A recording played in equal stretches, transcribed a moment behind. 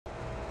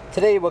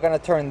Today we're going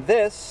to turn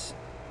this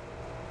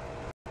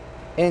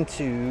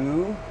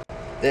into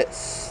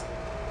this.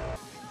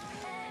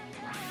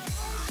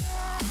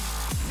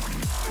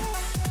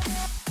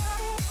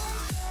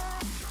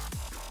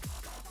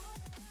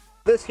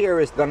 This here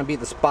is going to be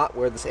the spot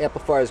where this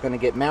amplifier is going to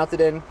get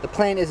mounted in. The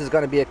plan is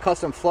going to be a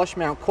custom flush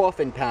mount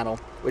coffin panel,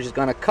 which is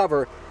going to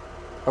cover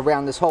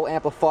around this whole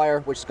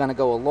amplifier, which is going to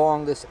go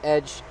along this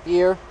edge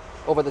here,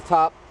 over the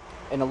top,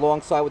 and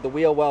alongside with the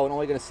wheel well, and all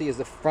you're going to see is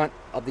the front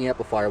of the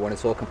amplifier when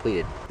it's all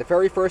completed. The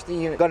very first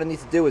thing you're going to need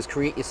to do is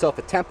create yourself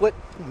a template.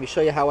 Let me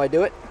show you how I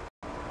do it.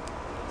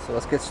 So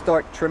let's get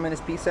started trimming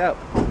this piece out.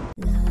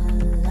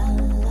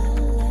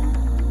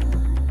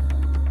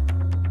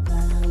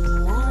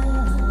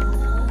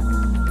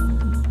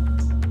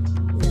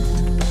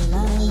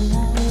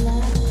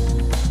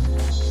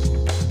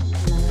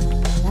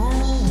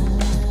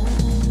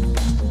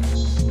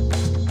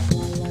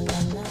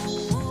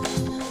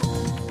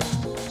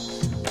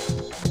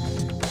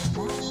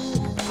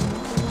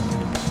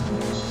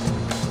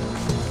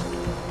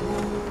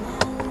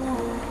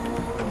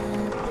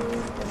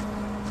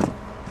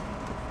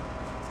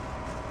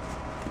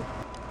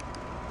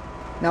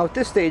 Now at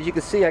this stage you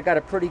can see I got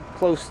a pretty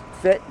close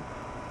fit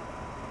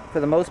for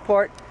the most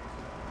part,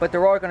 but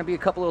there are going to be a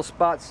couple little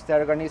spots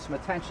that are going to need some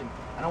attention.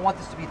 I don't want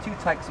this to be too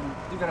tight, so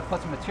we're going to put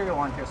some material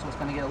on here so it's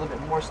going to get a little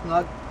bit more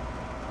snug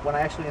when I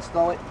actually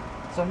install it.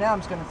 So now I'm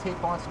just going to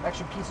tape on some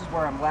extra pieces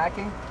where I'm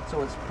lacking,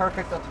 so it's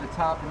perfect up to the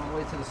top and all the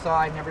way to the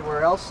side and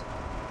everywhere else.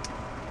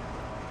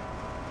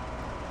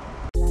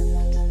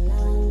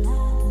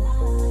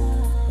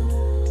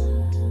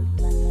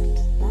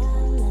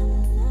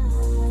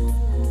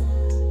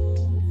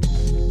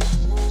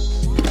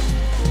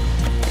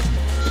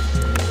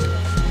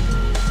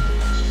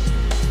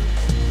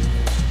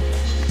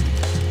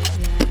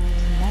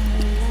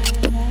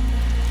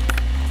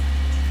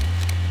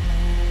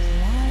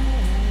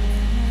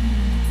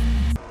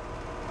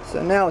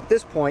 So now at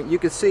this point you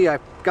can see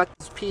I've got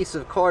this piece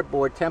of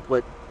cardboard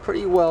template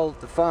pretty well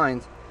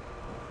defined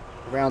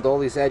around all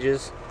these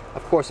edges.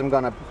 Of course I'm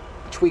going to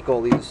tweak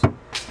all these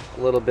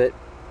a little bit.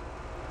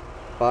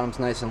 Bottom's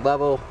nice and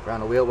level,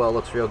 around the wheel well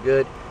looks real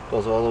good,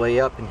 goes all the way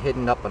up and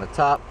hidden up on the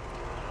top.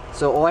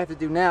 So all I have to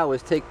do now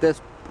is take this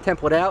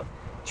template out,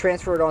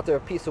 transfer it onto a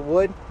piece of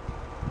wood,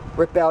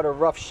 rip out a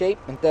rough shape,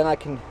 and then I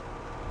can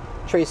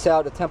trace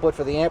out a template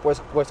for the amp where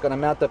it's going to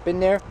mount up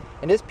in there.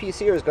 And this piece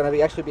here is going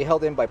to actually be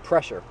held in by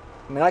pressure.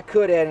 I mean, I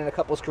could add in a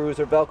couple screws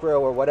or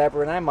Velcro or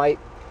whatever, and I might,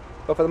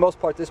 but for the most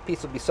part this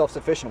piece will be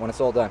self-sufficient when it's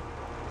all done.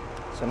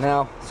 So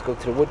now let's go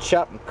to the wood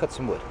shop and cut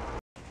some wood.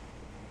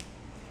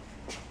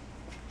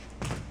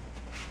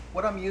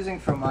 What I'm using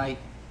for my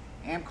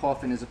amp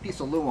coffin is a piece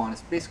of Luan.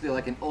 It's basically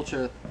like an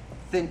ultra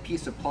thin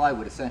piece of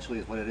plywood, essentially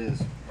is what it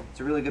is. It's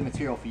a really good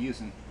material for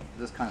using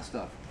this kind of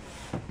stuff.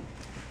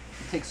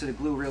 It takes to the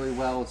glue really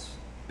well. It's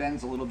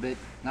bends a little bit,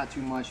 not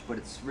too much, but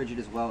it's rigid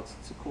as well.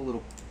 It's a cool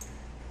little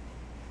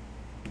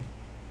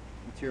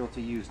material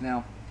to use.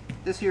 Now,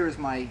 this here is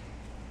my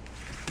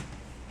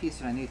piece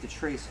that I need to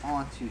trace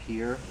onto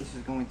here. This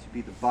is going to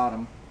be the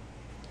bottom.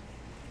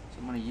 So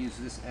I'm going to use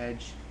this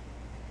edge.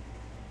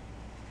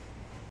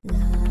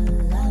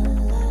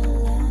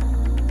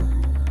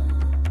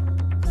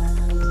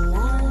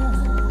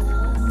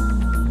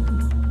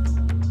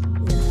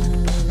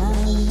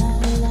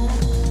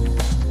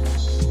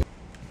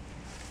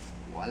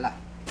 Voila.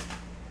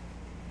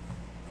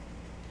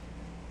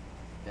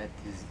 That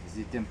is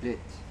the template.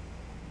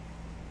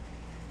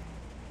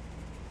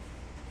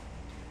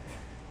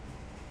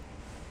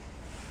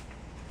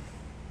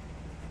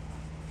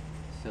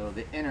 So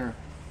the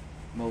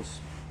innermost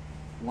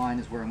line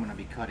is where I'm going to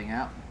be cutting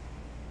out.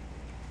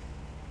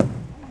 So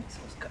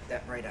let's cut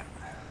that right out.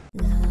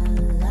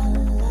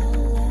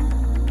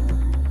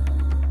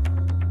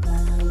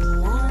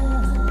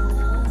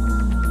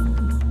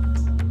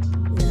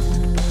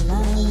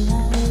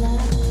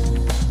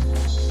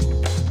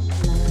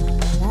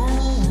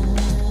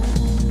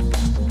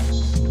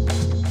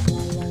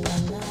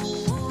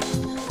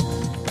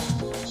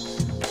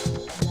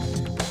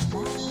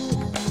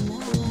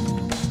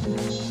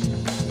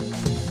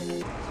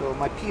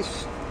 My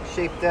piece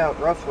shaped out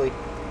roughly.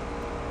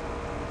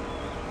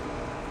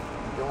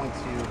 I'm going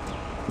to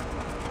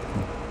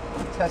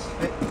test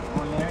fit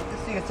on there. You can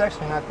see it's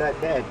actually not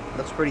that bad.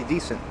 Looks pretty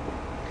decent.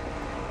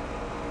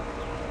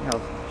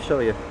 I'll show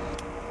you.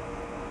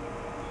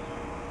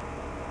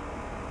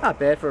 Not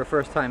bad for a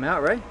first time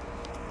out, right?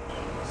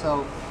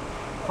 So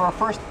for our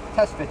first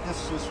test fit,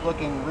 this is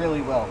looking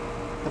really well.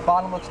 The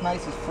bottom looks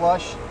nice, it's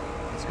flush.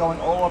 It's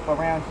going all up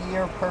around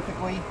here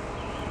perfectly.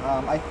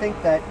 I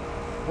think that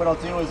what I'll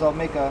do is I'll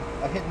make a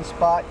hidden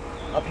spot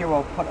up here.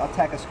 I'll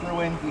tack a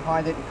screw in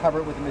behind it and cover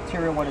it with the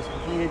material when it's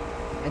completed,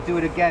 and do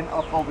it again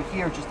up over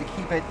here just to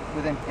keep it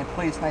in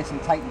place nice and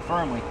tight and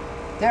firmly.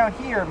 Down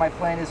here, my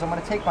plan is I'm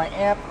going to take my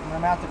amp, I'm going to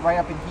mount it right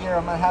up in here.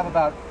 I'm going to have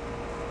about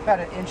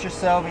an inch or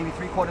so, maybe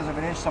 3/4 of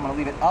an inch, so I'm going to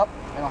leave it up,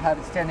 and I'll have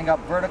it standing up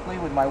vertically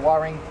with my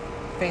wiring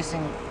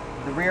facing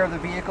the rear of the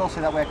vehicle,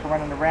 so that way I can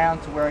run it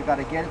around to where I got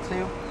to get it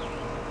to.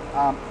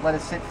 let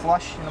it sit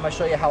flush, and I'm going to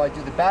show you how I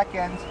do the back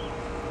end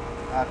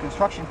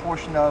construction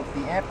portion of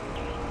the amp.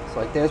 So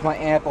like there's my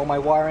amp. All my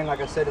wiring,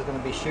 like I said, is going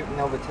to be shooting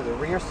over to the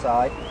rear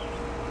side.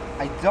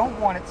 I don't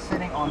want it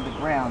sitting on the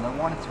ground. I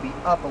want it to be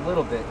up a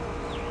little bit.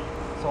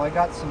 So I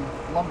got some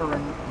lumber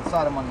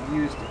inside I'm going to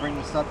use to bring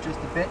this up just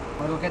a bit. I'm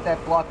going to go get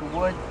that block of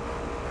wood,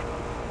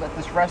 let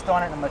this rest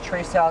on it, and I'm going to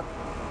trace out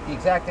the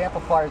exact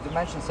amplifier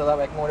dimensions so that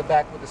way I can order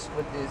back with this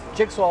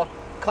jigsaw,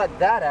 cut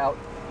that out,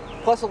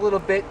 plus a little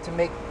bit to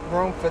make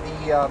room for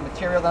the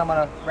material that I'm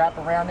going to wrap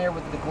around there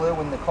with the glue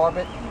and the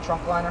carpet and the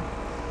trunk liner.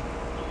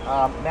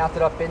 Mount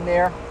it up in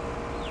there,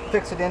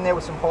 fix it in there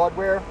with some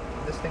hardware.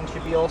 This thing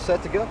should be all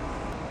set to go.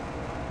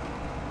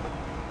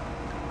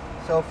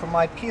 So for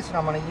my piece that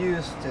I'm going to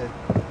use to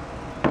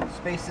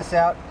space this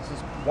out, this is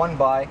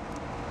 1x.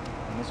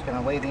 I'm just going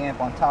to lay the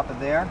amp on top of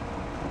there,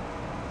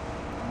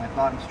 on my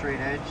bottom straight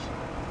edge.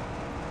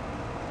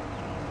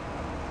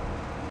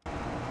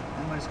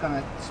 I'm just going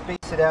to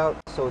space it out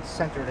so it's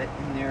centered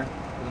in there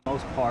for the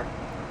most part.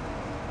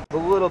 A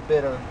little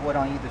bit of wood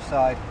on either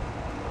side.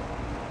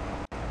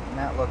 And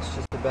that looks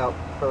just about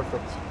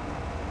perfect. So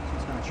I'm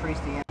just going to trace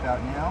the amp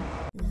out now.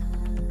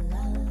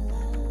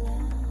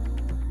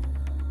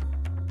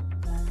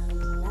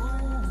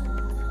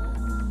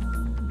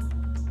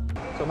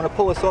 So I'm going to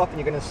pull this off, and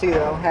you're going to see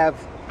that I don't have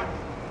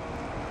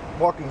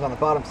markings on the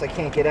bottom because I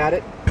can't get at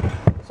it.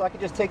 So I can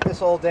just take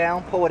this all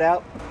down, pull it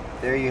out.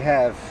 There you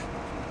have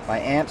my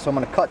amp. So I'm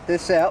going to cut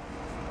this out.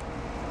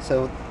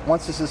 So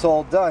once this is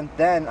all done,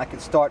 then I can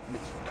start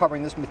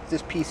covering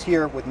this piece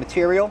here with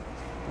material,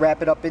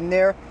 wrap it up in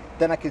there.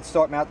 Then I can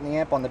start mounting the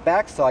amp on the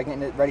back side,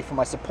 getting it ready for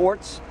my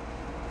supports.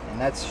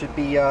 And that should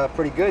be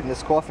pretty good. And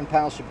this coffin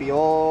panel should be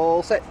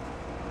all set.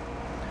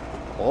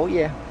 Oh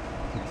yeah.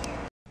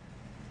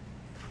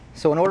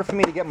 So in order for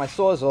me to get my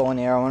Sawzall in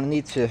there, I'm going to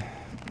need to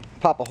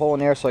pop a hole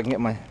in there so I can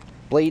get my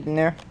blade in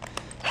there.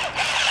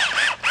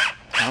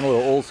 I'm a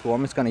little old school.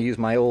 I'm just going to use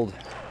my old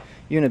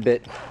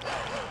Unibit.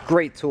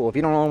 Great tool. If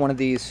you don't own one of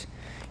these,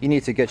 you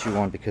need to get you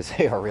one because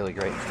they are really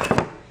great.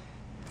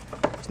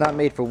 It's not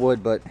made for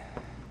wood, but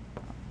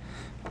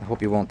I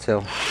hope you won't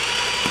tell.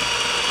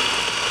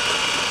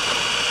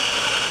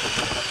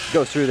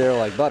 Goes through there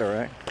like butter,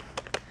 right?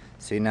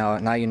 See,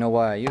 now you know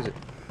why I use it.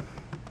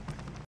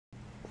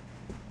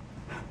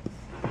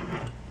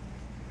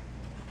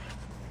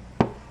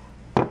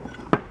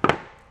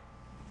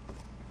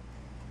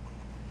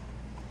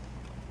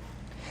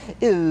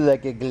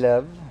 Like a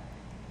glove.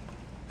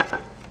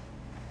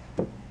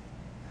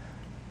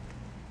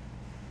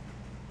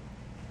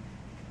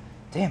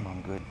 Damn,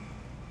 I'm good.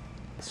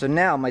 So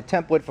now my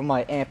template for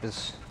my amp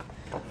is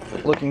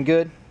looking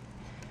good.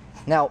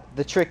 Now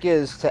the trick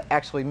is to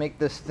actually make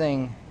this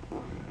thing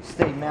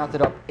stay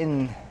mounted up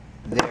in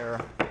there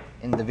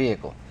in the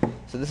vehicle.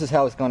 So this is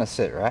how it's going to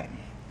sit, right?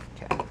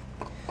 Okay.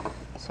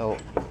 So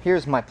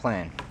here's my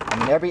plan. I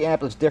mean, every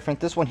amp is different.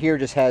 This one here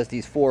just has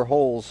these 4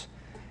 holes.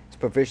 It's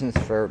provisions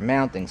for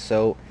mounting.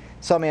 So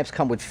some amps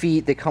come with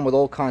feet. They come with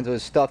all kinds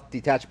of stuff,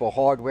 detachable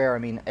hardware. I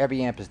mean,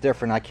 every amp is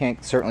different. I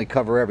can't certainly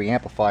cover every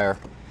amplifier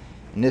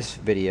in this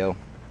video,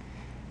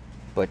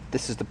 but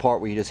this is the part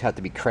where you just have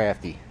to be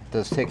crafty. It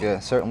does take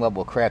a certain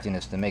level of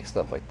craftiness to make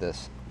stuff like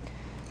this.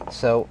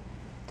 So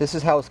this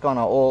is how it's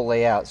gonna all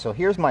lay out. So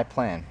here's my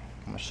plan.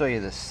 I'm gonna show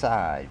you the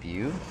side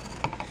view.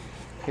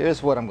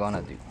 Here's what I'm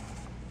gonna do.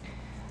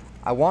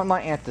 I want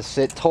my amp to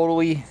sit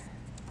totally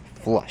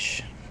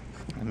flush.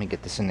 Let me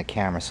get this in the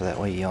camera so that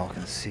way y'all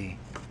can see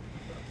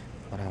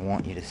what I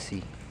want you to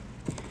see.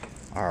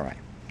 Alright,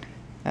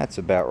 that's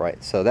about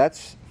right. So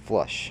that's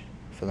flush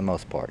for the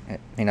most part. It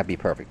may not be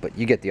perfect, but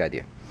you get the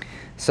idea.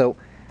 So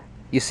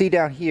you see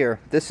down here,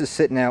 this is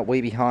sitting out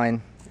way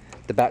behind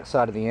the back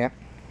side of the amp.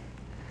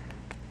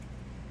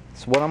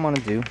 So what I'm going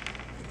to do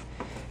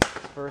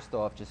is first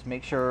off just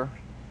make sure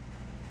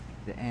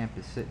the amp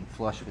is sitting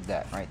flush with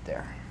that right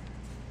there.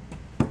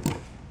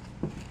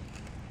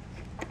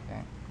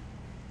 Okay.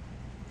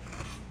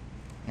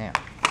 Now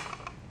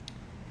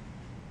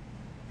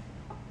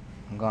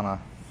I'm gonna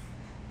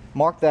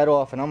mark that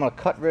off, and I'm gonna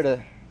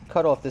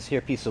cut off this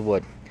here piece of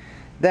wood.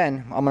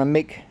 Then I'm gonna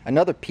make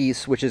another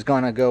piece which is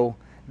gonna go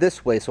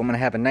this way, so I'm gonna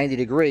have a 90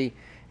 degree,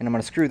 and I'm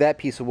gonna screw that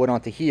piece of wood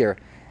onto here.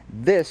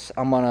 This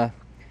I'm gonna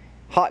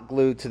hot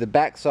glue to the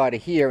back side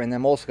of here, and then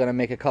I'm also gonna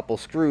make a couple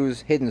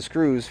screws, hidden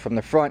screws from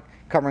the front,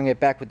 covering it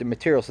back with the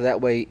material so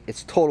that way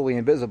it's totally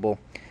invisible,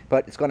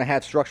 but it's gonna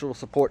have structural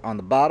support on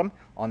the bottom,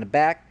 on the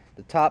back,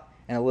 the top,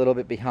 and a little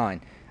bit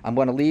behind. I'm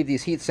going to leave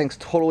these heat sinks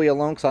totally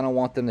alone because I don't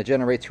want them to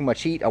generate too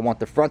much heat. I want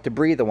the front to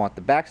breathe. I want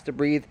the backs to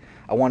breathe.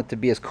 I want it to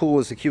be as cool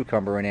as a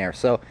cucumber in air.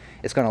 So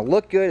it's going to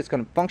look good. It's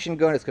going to function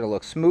good. It's going to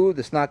look smooth.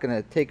 It's not going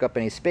to take up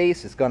any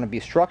space. It's going to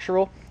be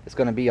structural. It's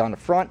going to be on the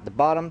front, the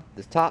bottom,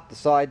 the top, the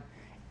side,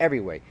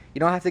 every way. You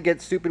don't have to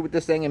get stupid with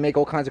this thing and make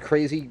all kinds of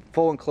crazy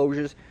full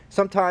enclosures.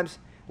 Sometimes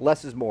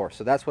less is more.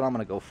 So that's what I'm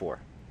going to go for.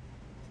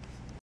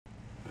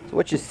 So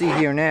what you see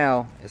here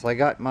now is I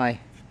got my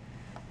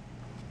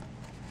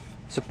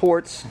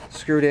supports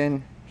screwed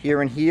in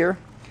here and here.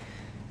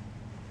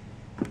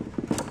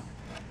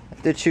 I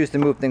did choose to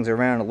move things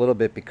around a little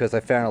bit because I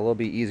found it a little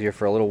bit easier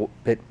for a little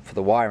bit for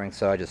the wiring,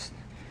 so I just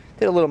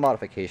did a little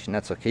modification.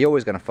 That's okay. You're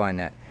always going to find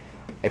that.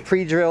 I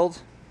pre-drilled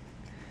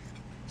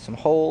some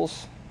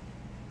holes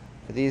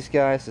for these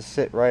guys to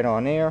sit right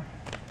on there.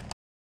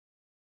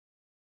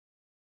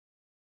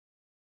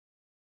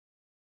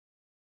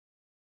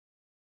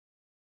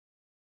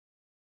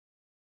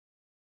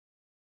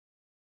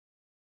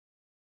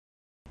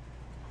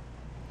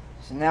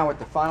 So now with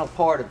the final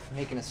part of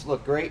making this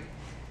look great,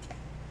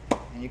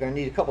 and you're going to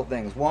need a couple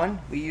things. One,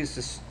 we use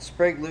this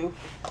spray glue,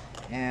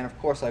 and of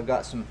course I've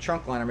got some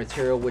trunk liner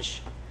material,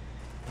 which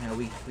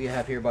we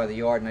have here by the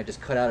yard, and I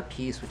just cut out a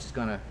piece which is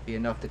going to be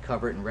enough to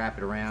cover it and wrap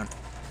it around,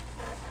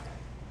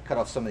 cut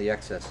off some of the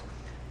excess.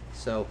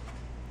 So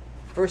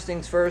first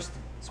things first,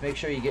 let's make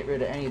sure you get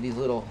rid of any of these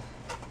little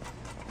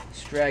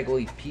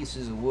straggly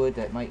pieces of wood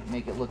that might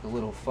make it look a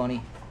little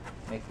funny,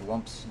 make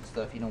lumps and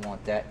stuff. You don't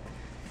want that.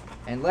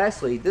 And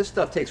lastly, this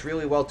stuff takes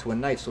really well to a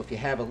knife, so if you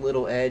have a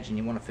little edge and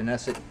you want to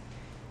finesse it,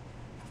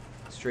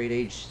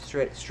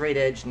 straight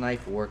edge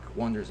knife will work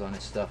wonders on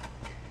this stuff.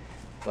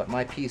 But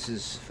my piece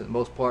is, for the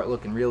most part,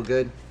 looking real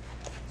good,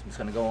 so I'm just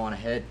going to go on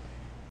ahead.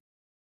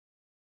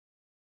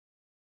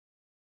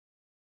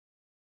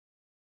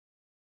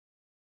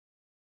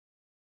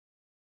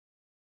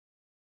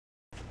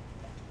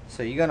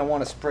 So you're going to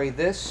want to spray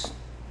this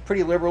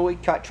pretty liberally.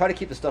 Try to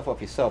keep the stuff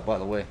off yourself, by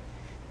the way.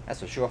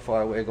 That's a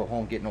surefire way to go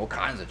home getting all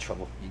kinds of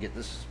trouble. You get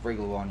this spray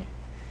glue on you.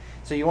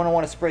 So you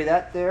want to spray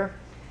that there.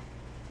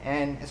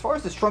 And as far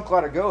as this trunk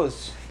liner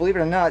goes, believe it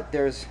or not,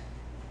 there's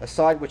a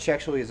side which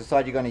actually is the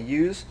side you're going to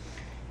use,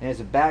 and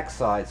there's a back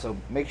side. So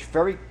be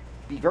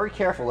very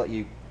careful that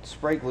you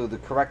spray glue the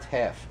correct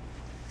half.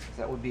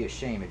 That would be a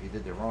shame if you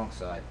did the wrong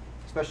side,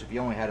 especially if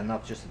you only had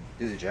enough just to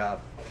do the job.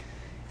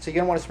 So you're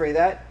going to want to spray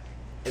that,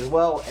 as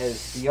well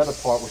as the other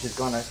part, which is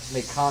going to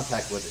make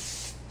contact with it.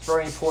 It's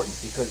very important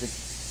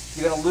because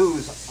you're going to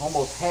lose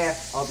almost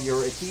half of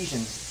your adhesion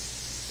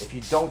if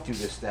you don't do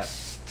this step.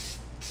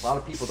 A lot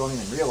of people don't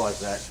even realize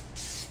that.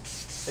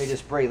 They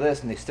just spray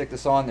this and they stick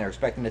this on there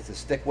expecting it to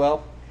stick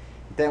well.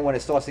 Then when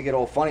it starts to get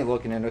all funny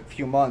looking in a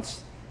few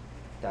months,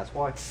 that's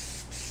why.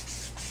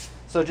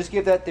 So just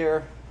give that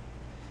there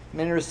a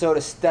minute or so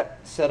to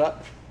set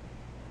up.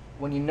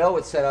 When you know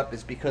it's set up,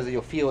 it's because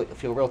you'll feel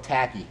real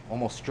tacky,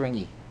 almost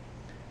stringy.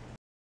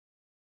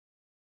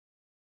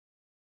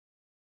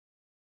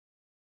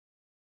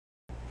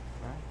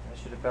 That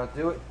should about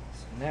do it.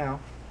 So now,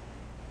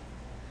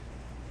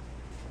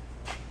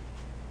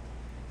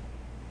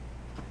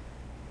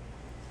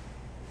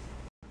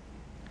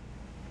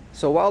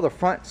 so while the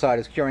front side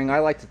is curing, I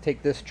like to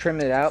take this, trim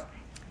it out,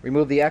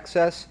 remove the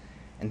excess,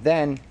 and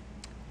then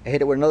I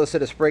hit it with another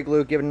set of spray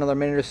glue, give it another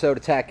minute or so to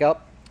tack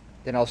up.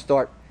 Then I'll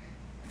start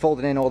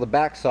folding in all the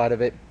back side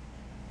of it,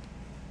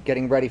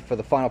 getting ready for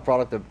the final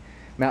product of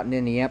mounting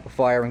in the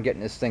amplifier and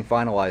getting this thing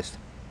finalized.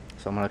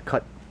 So I'm going to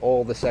cut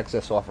all this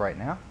excess off right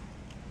now.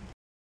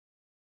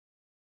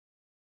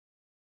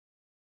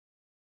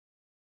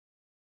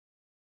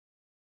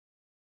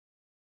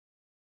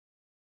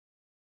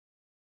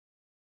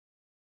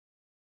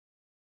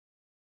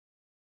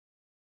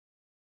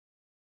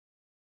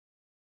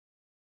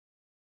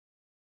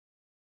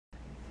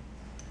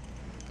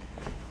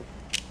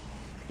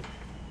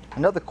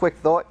 Another quick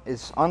thought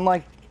is,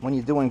 unlike when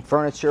you're doing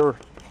furniture,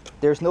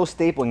 there's no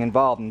stapling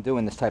involved in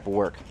doing this type of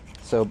work.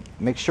 So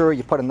make sure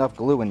you put enough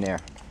glue in there.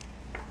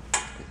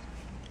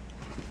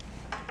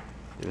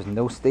 There's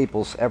no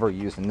staples ever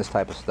used in this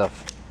type of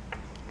stuff.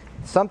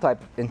 Some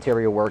type of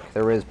interior work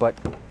there is, but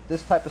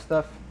this type of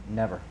stuff,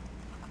 never.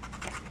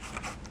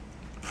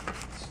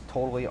 It's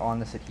totally on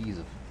this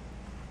adhesive.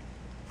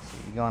 So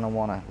you're gonna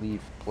wanna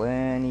leave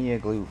plenty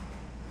of glue.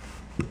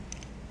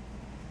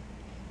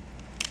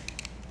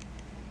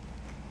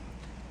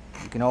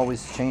 You can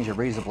always change a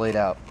razor blade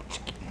out.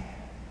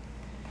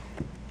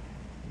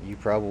 You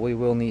probably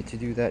will need to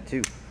do that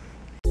too.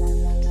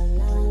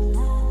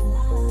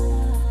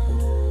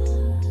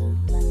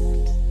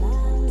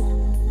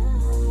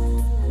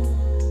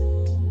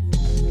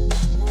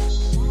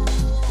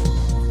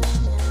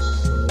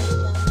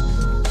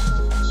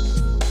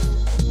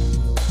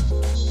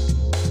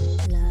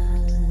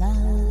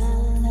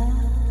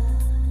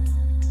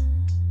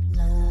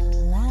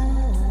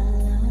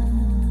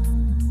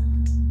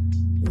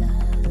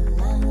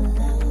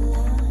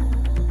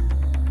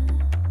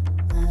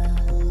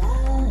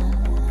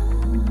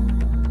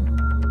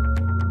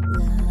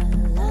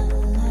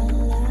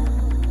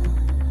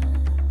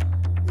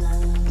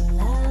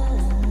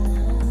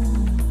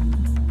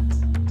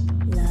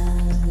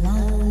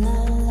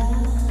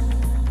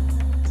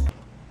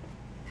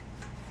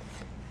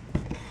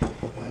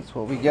 That's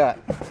what we got.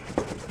 Little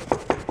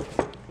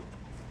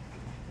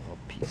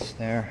piece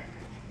there.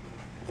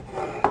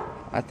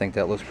 I think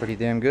that looks pretty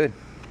damn good.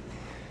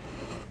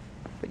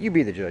 But you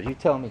be the judge, you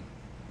tell me.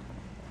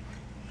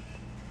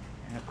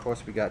 And of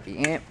course we got the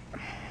amp.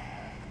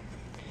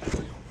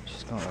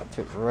 Just gonna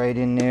fit right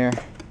in there.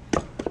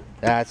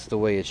 That's the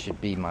way it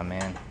should be, my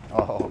man.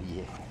 Oh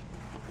yeah.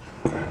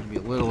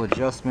 Maybe a little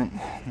adjustment,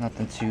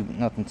 nothing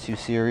too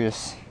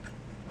serious.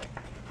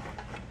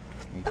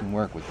 You can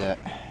work with that.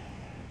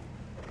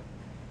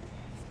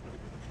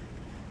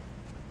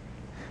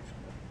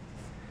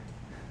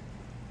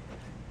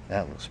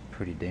 That looks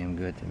pretty damn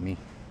good to me.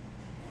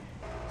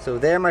 So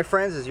there, my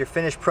friends, is your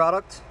finished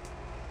product.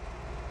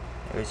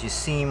 There's your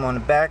seam on the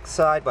back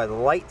side by the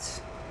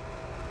lights,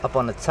 up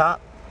on the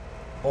top,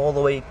 all the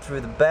way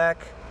through the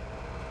back,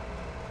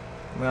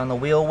 around the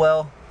wheel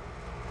well.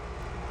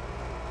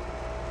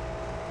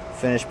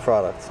 Finished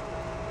product.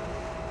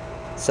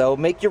 So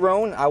make your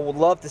own. I would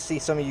love to see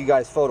some of you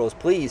guys' photos.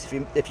 Please,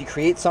 if you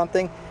create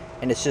something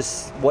and it's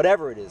just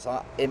whatever it is,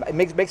 it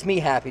makes me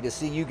happy to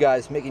see you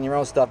guys making your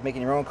own stuff,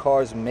 making your own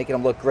cars and making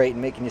them look great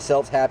and making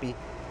yourselves happy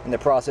in the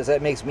process.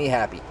 That makes me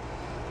happy.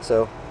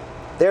 So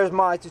there's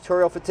my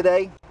tutorial for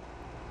today.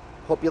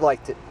 Hope you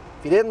liked it.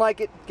 If you didn't like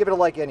it, give it a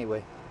like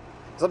anyway,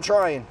 because I'm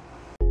trying.